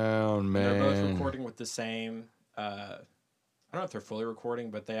 down, man. They're both recording with the same. I don't know if they're fully recording,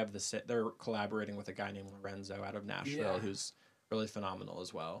 but they have they're collaborating with a guy named Lorenzo out of Nashville, who's really phenomenal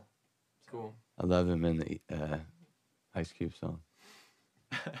as well. Cool. I love him in the Ice Cube song.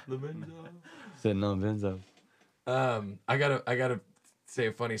 Lorenzo. Sitting on Benzo. I gotta say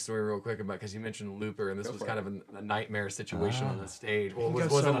a funny story real quick about, because you mentioned Looper, and this was kind of a nightmare situation on the stage. Well, it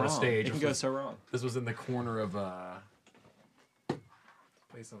wasn't on a stage. It can go so wrong. This was in the corner of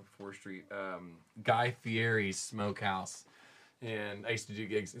place on 4th Street, Guy Fieri's Smokehouse, and I used to do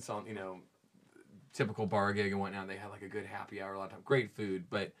gigs. It's on, typical bar gig and whatnot. They had like a good happy hour a lot of time, great food.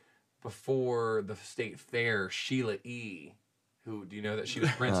 But before the state fair, Sheila E., who, do you know that she was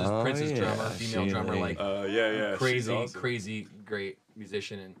Prince's drummer, female Sheila drummer, E. like Yeah. crazy, She's awesome. crazy great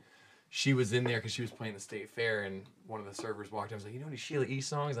musician, and she was in there because she was playing the state fair, and one of the servers walked in and was like, "You know any Sheila E.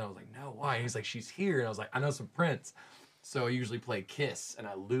 songs?" And I was like, "No, why?" And he's like, "She's here." And I was like, "I know some Prince." So I usually play Kiss, and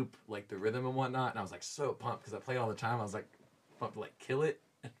I loop like the rhythm and whatnot, and I was like so pumped because I played all the time. I was like pumped to like kill it.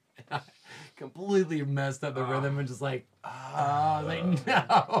 And I completely messed up the rhythm and just like, I was like,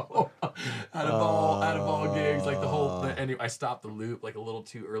 no. out of all gigs, like anyway, I stopped the loop like a little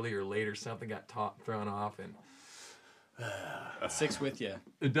too early or late or something, got thrown off, and It sticks with you.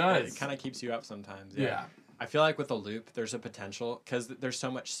 it does. It kind of keeps you up sometimes. Yeah. I feel like with a loop, there's a potential because there's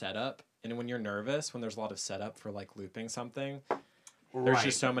so much setup, and when you're nervous, when there's a lot of setup for like looping something, there's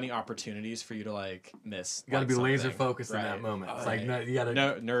just so many opportunities for you to like miss. You gotta be laser something. focused in that moment. It's like, Right. no, you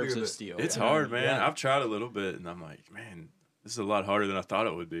gotta nerves clear of the- steel. It's Yeah. hard, man. Yeah. I've tried a little bit, and I'm like, man, this is a lot harder than I thought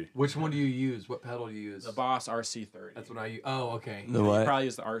it would be. Which one do you use? What pedal do you use? The Boss RC30. That's what I use. Oh, okay. The You what? probably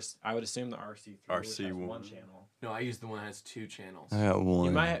use the RC. I would assume the RC3. which has RC1. one channel. No, I use the one that has 2 channels. I got one.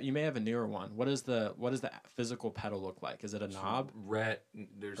 You may have a newer one. What does the physical pedal look like? Is it a knob Red.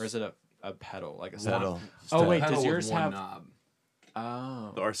 There's or is it a pedal like a Pedal. Oh wait, pedal does with yours one have? knob.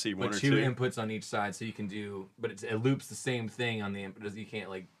 the RC1 but or 2 2 inputs on each side, so you can do, but it loops the same thing on the input. You can't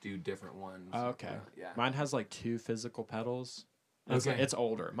like do different ones. Oh, okay. Yeah. Mine has like 2 physical pedals. Okay. It's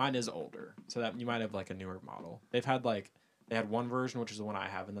older. Mine is older, so that you might have like a newer model. They had one version, which is the one I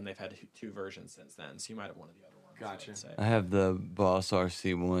have, and then they've had 2 versions since then. So you might have one of the other ones. Gotcha. I have the Boss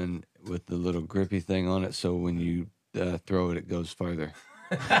RC1 with the little grippy thing on it, so when you throw it, it goes farther.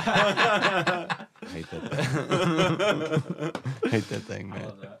 I hate that thing. Hate that thing, man. I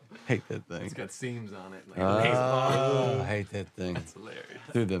love that. Hate that thing. It's got seams on it. Like I hate that thing. That's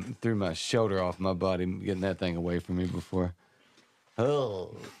hilarious. Threw my shoulder off my body, getting that thing away from me before.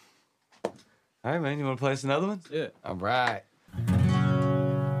 Oh. All right, man. You want to play us another one? Yeah. All right.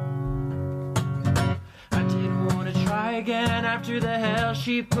 I didn't want to try again after the hell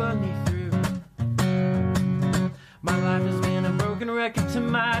she put me through. My life has been a broken record to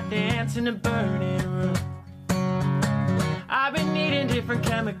my dance in a burning room. I've been needing different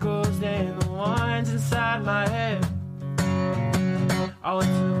chemicals than the ones inside my head. All it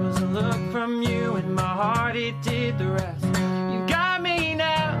took was a look from you, and my heart, it did the rest. You got me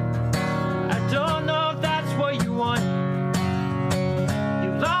now. I don't know if that's what you want.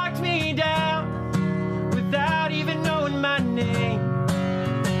 You locked me down without even knowing my name.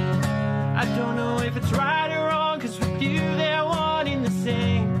 I don't know if it's right or wrong, 'cause with you they're one in the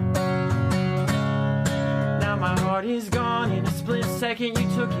same. Now my heart is gone. In a split second you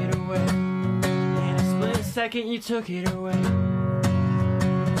took it away. In a split second you took it away.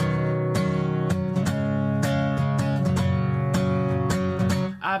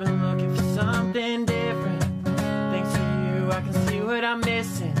 I've been looking for something different. Thanks to you I can see what I'm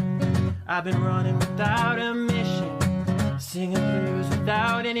missing. I've been running without a mission, singing blues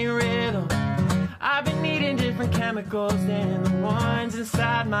without any rhythm. I've been needing different chemicals than the ones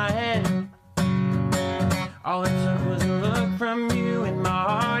inside my head. All it took was a look from you, and my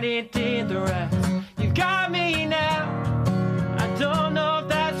heart, it did the rest. You got me now. I don't know if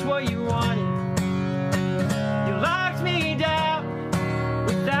that's what you wanted. You locked me down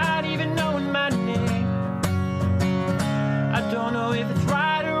without even knowing my name. I don't know if it's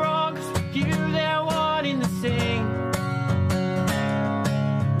right or wrong, 'cause with you they're one in the same.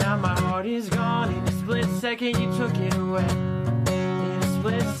 Now my heart is gone. In a split second you took it away. In a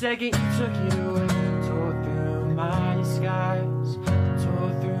split second you took it away. Tore through my disguise,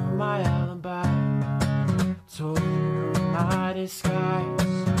 tore through my alibi, tore through my disguise,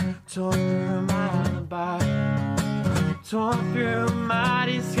 tore through my alibi, tore through my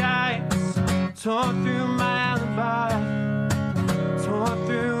disguise, tore through my alibi, tore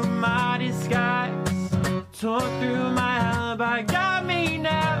through my disguise, tore through my alibi. Got me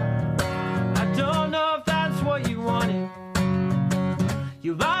now. I don't know if that's what you wanted.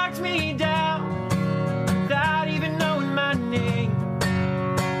 You locked me down without even knowing my name.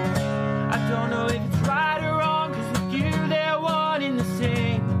 I don't know if it's right or wrong, 'cause with you they're one in the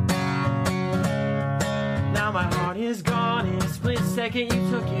same. Now my heart is gone. In a split second you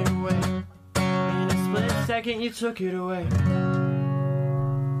took it away. In a split second you took it away.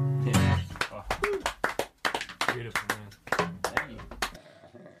 Beautiful, man. Thank you.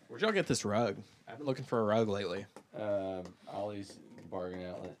 Where'd y'all get this rug? I've been looking for a rug lately. Ollie's Bargain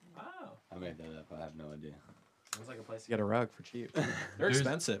Outlet. Oh. I made that up. I have no idea. Sounds like a place to get a rug for cheap. They're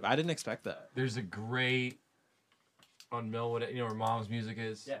expensive. I didn't expect that. There's a great on Millwood. You know where Mom's Music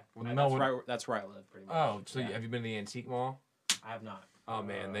is? Yeah. Well, That's where I live, pretty much. Oh, so yeah. have you been to the antique mall? I have not. Oh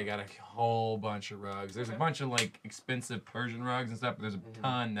man, they got a whole bunch of rugs. There's a bunch of like expensive Persian rugs and stuff, but there's a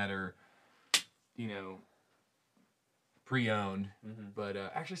ton that are, you know, pre-owned. But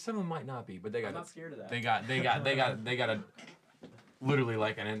actually, some of them might not be. But they got. I'm not scared of that. They got a literally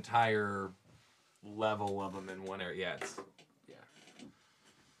like an entire level of them in one area. Yeah, it's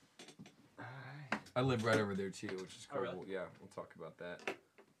I live right over there too, which is cool. Oh, really? Yeah, we'll talk about that.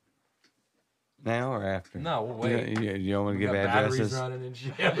 Now or after? No, we'll wait. You don't want to give got batteries addresses? running and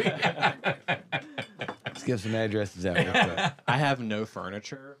shit. Let's give some addresses out real quick. I have no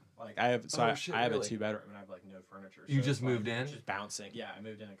furniture. Like I have, so Oh, I shit, have really? a 2-bedroom and I have like no furniture. You so just it's, like, moved in? Just bouncing. Yeah, I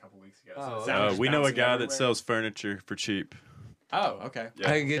moved in a couple weeks ago. Oh, it's okay. now just We know a bouncing guy that everywhere. sells furniture for cheap. Oh, okay. Yeah.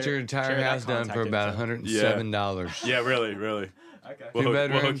 I can get your entire share that house done for contact about info. $107. Yeah, really. Okay. We'll hook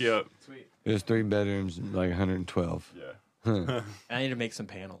bedrooms? you up. Sweet. There's 3 bedrooms, like 112. Yeah. And I need to make some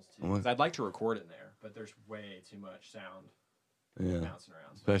panels too. 'Cause What? I'd like to record in there, but there's way too much sound. Yeah. bouncing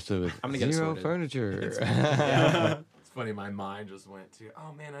around. Especially with I'm gonna get it zero sorted. furniture. It's funny. My mind just went to,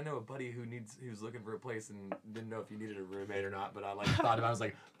 oh man, I know a buddy who's looking for a place and didn't know if he needed a roommate or not. But I like thought about it. I was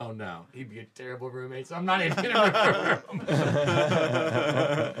like, oh no, he'd be a terrible roommate. So I'm not even gonna room.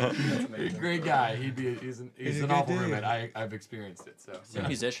 Great guy. He's an awful roommate. I've experienced it. So Is he a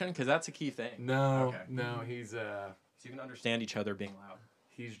musician? Because that's a key thing. no, he's So you can understand each other being loud.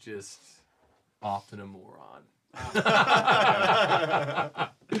 he's just often a moron.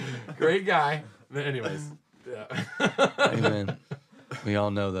 Great guy. But anyways, yeah. Amen. We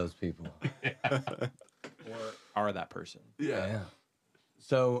all know those people. Or are that person. Yeah.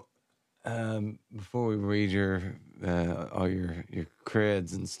 So, before we read your all your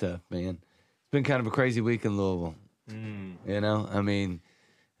creds and stuff, man, it's been kind of a crazy week in Louisville. You know, I mean,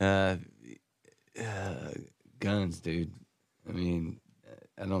 guns, dude. I mean,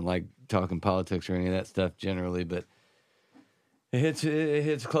 I don't like talking politics or any of that stuff generally, but it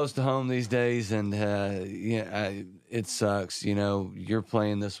hits close to home these days, and it sucks. You know, you're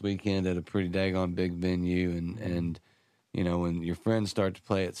playing this weekend at a pretty daggone big venue, and you know, when your friends start to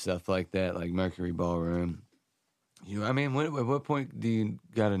play at stuff like that, like Mercury Ballroom, I mean, at what point do you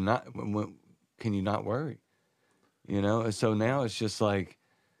gotta not? Can you not worry? You know, so now it's just like,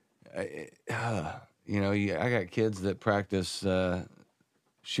 you know, I got kids that practice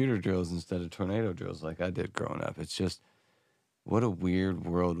shooter drills instead of tornado drills like I did growing up. It's just, what a weird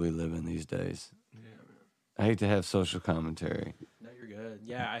world we live in these days. Yeah, man. I hate to have social commentary. No, you're good.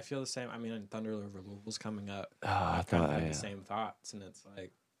 Yeah, I feel the same. I mean, Thunder over Louisville's coming up. Oh, I kind of have the same thoughts, and it's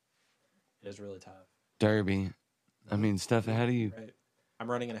like, it is really tough. Derby. I mean, stuff. How do you? Right. I'm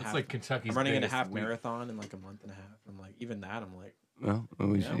running in a half. Like Kentucky's I'm running in a biggest half week. marathon in like a month and a half. I'm like, even that, I'm like, Well,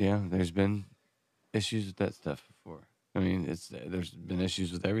 there's been issues with that stuff before. I mean, there's been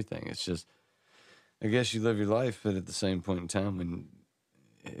issues with everything. It's just, I guess you live your life, but at the same point in time, when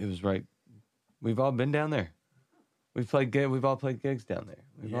it was right, we've all been down there. We've all played gigs down there.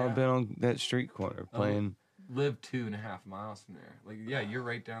 We've all been on that street corner playing. Live 2.5 miles from there. Like, yeah, you're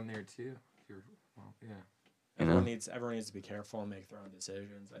right down there too. everyone needs to be careful and make their own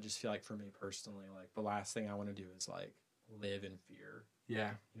decisions. I just feel like for me personally, like the last thing I want to do is like live in fear.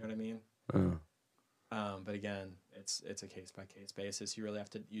 Yeah, you know what I mean. But again, it's a case by case basis. You really have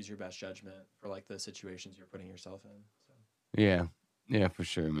to use your best judgment for like the situations you're putting yourself in. So. Yeah, for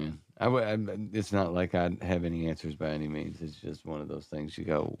sure, man. It's not like I have any answers by any means. It's just one of those things. You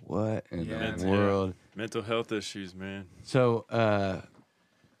go, what in the world? Mental health issues, man. So,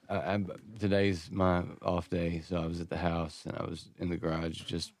 today's my off day, so I was at the house and I was in the garage,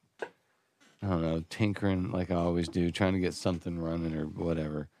 just I don't know, tinkering like I always do, trying to get something running or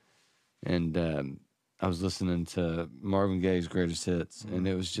whatever. And I was listening to Marvin Gaye's Greatest Hits, and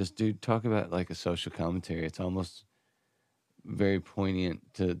it was just, dude, talk about like a social commentary. It's almost very poignant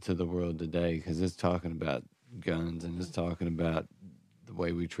to the world today because it's talking about guns and it's talking about the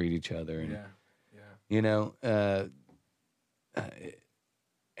way we treat each other. And, you know, and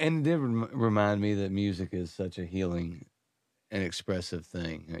it did remind me that music is such a healing and expressive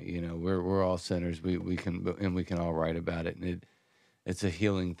thing. You know, we're all sinners. We can all write about it, and it's a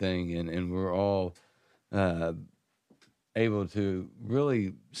healing thing, and we're all able to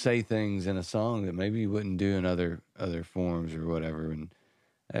really say things in a song that maybe you wouldn't do in other forms or whatever. And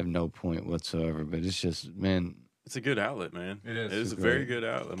I have no point whatsoever, but it's just, man, it's a good outlet, man. It is. It is a very good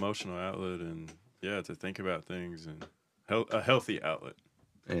outlet, emotional outlet, and to think about things and a healthy outlet.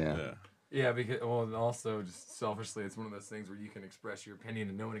 Yeah, because and also just selfishly, it's one of those things where you can express your opinion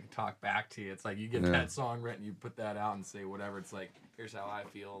and no one can talk back to you. It's like you get that song written, you put that out and say whatever. It's like, here's how I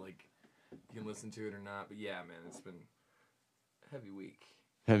feel. Like you can listen to it or not. But yeah, man, it's been a heavy week.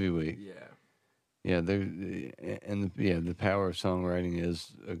 Yeah, the power of songwriting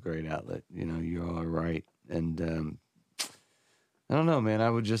is a great outlet. You know, you all are right, and I don't know, man. I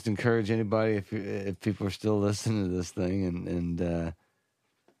would just encourage anybody if people are still listening to this thing and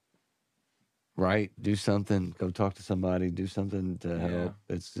write, do something, go talk to somebody, do something to help.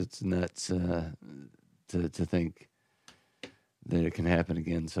 It's nuts to think that it can happen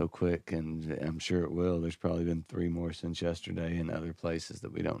again so quick, and I'm sure it will. There's probably been 3 more since yesterday in other places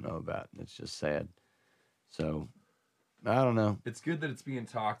that we don't know about, and it's just sad. So, I don't know. It's good that it's being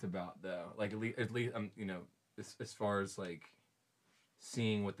talked about, though. Like, at least you know, as far as, like,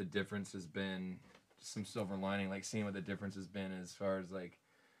 seeing what the difference has been, some silver lining, like, seeing what the difference has been as far as, like,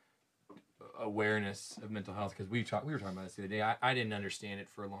 awareness of mental health, because we were talking about this the other day. I didn't understand it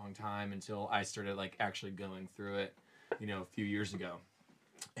for a long time until I started like actually going through it, you know, a few years ago.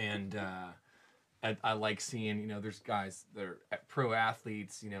 And I like seeing, you know, there's guys that are pro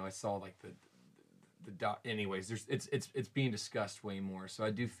athletes, you know, I saw like anyways, it's being discussed way more. So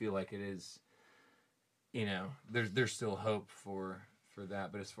I do feel like it is, you know, there's still hope for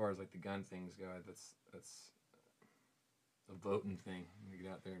that. But as far as like the gun things go, that's a voting thing. You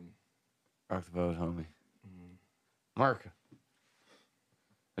get out there and rock the vote, homie. Mark,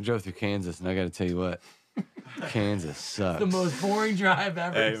 I drove through Kansas, and I got to tell you what, Kansas sucks. the most boring drive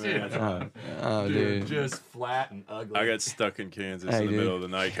ever. Hey, man. Dude. Just flat and ugly. I got stuck in Kansas in the middle of the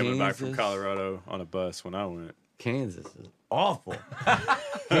night coming back from Colorado on a bus when I went. Kansas is awful.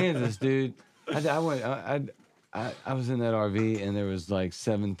 Kansas, dude. I went. I was in that RV, and there was like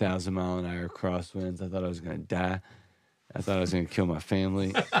 7,000 mile an hour crosswinds. I thought I was gonna die. I thought I was gonna kill my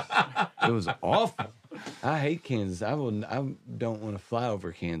family. It was awful. I hate Kansas. I don't want to fly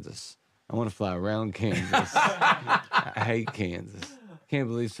over Kansas. I want to fly around Kansas. I hate Kansas. Can't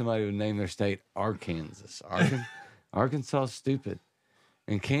believe somebody would name their state Arkansas. Arkansas is stupid.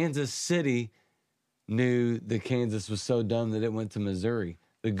 And Kansas City knew that Kansas was so dumb that it went to Missouri.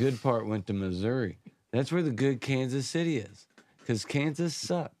 The good part went to Missouri. That's where the good Kansas City is. Because Kansas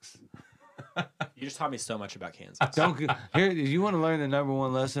sucks. You just taught me so much about Kansas. Here, you want to learn the number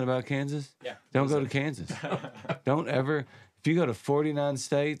one lesson about Kansas? Yeah. Don't go to Kansas. Don't ever. If you go to 49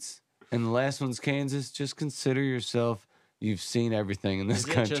 states and the last one's Kansas, just consider yourself. You've seen everything in this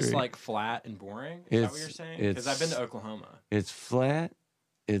country. Is it just like flat and boring? Is that what you're saying? Because I've been to Oklahoma. It's flat.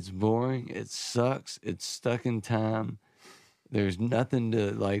 It's boring. It sucks. It's stuck in time. There's nothing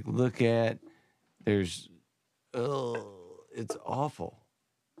to like look at. It's awful.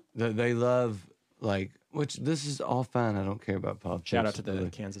 They love which this is all fine. I don't care about politics. Shout out to the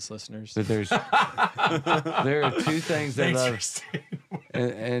Kansas listeners. But there are two things they love,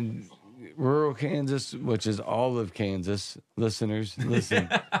 and rural Kansas, which is all of Kansas. Listeners, listen.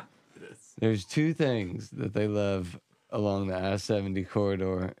 There's two things that they love along the I-70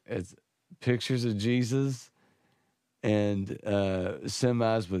 corridor. It's pictures of Jesus and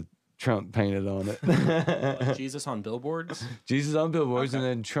semis with Trump painted on it. Like Jesus on billboards? Jesus on billboards, okay. And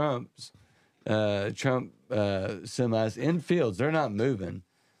then Trump semis in fields. They're not moving.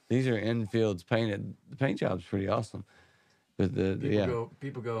 These are in fields painted. The paint job's pretty awesome. But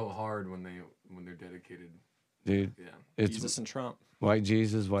people go hard when they're dedicated. Dude, yeah. It's Jesus and Trump. White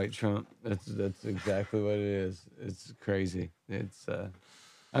Jesus, white Trump. That's exactly what it is. It's crazy. It's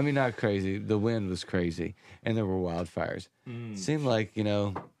I mean, not crazy. The wind was crazy, and there were wildfires. It seemed like, you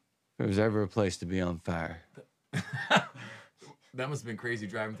know, if there was ever a place to be on fire. That must have been crazy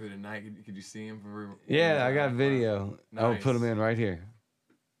driving through the night. Could you see him? Yeah, I got video. Nice. I'll put him in right here.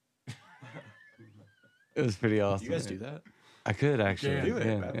 It was pretty awesome. Do you guys do that? I could actually. Yeah, do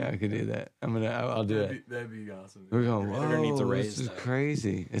it, yeah, I could do that. I'll do it. That'd be awesome. We're going, whoa, needs a raise, this is though.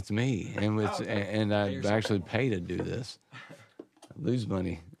 crazy. It's me. And and I actually pay to do this. I lose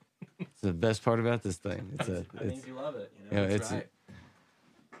money. It's the best part about this thing. I think you love it. You know? It's right.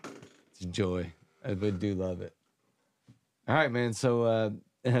 It's joy. I do love it. All right, man. So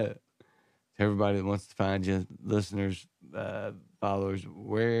to everybody that wants to find you, listeners, followers,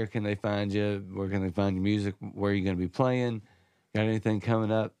 where can they find you? Where can they find your music? Where are you going to be playing? Got anything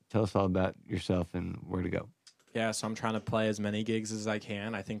coming up? Tell us all about yourself and where to go. Yeah, so I'm trying to play as many gigs as I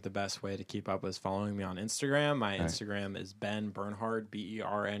can. I think the best way to keep up is following me on Instagram. My Instagram is Bernhard,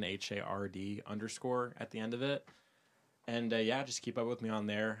 BERNHARD _ at the end of it. And just keep up with me on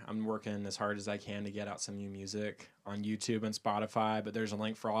there. I'm working as hard as I can to get out some new music on YouTube and Spotify, but there's a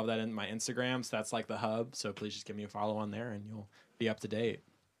link for all of that in my Instagram, so that's like the hub. So please just give me a follow on there and you'll be up to date.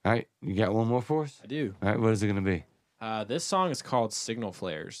 All right, you got one more for us? I do. All right, what is it going to be? This song is called Signal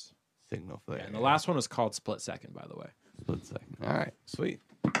Flares. Signal Flare. Yeah, and the last one was called Split Second, by the way. Split Second. All right, sweet.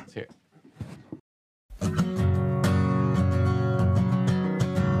 Let's hear it.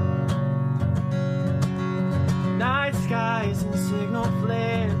 Night skies and signal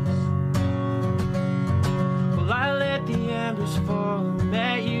flares. Well, I let the embers fall and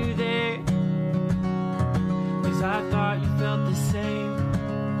met you there. 'Cause I thought you felt the same,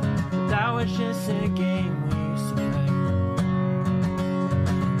 but that was just a game we used to play.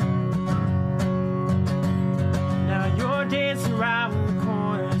 Now you're dancing around the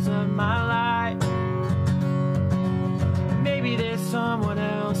corners of my life. Maybe there's someone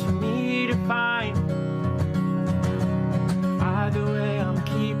else for me to find. Either way, I'm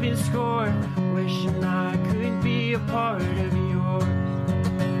keeping score, wishing I could be a part of yours.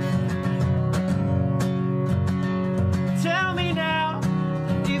 Tell me now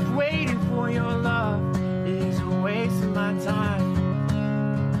if waiting for your love is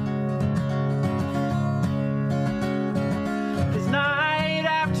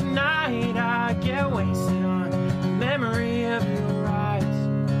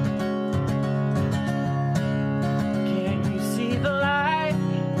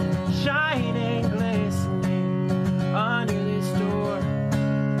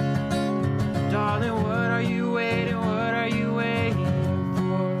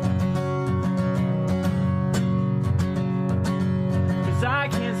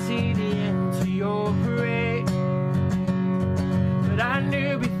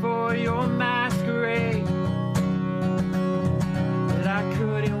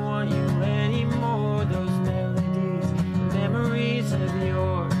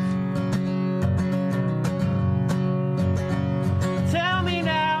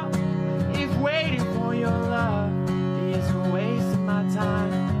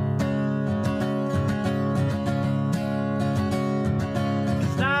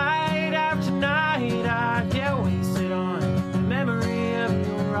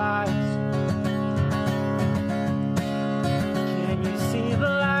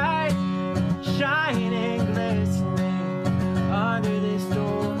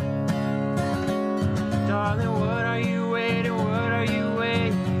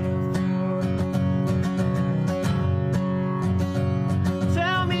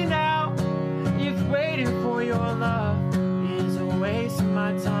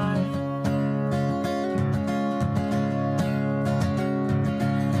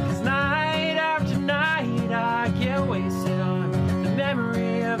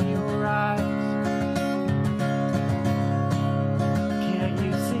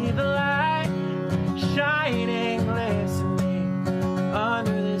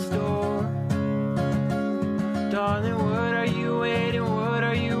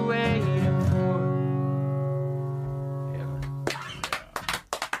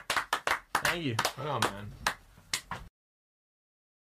Thank you. Right on, man.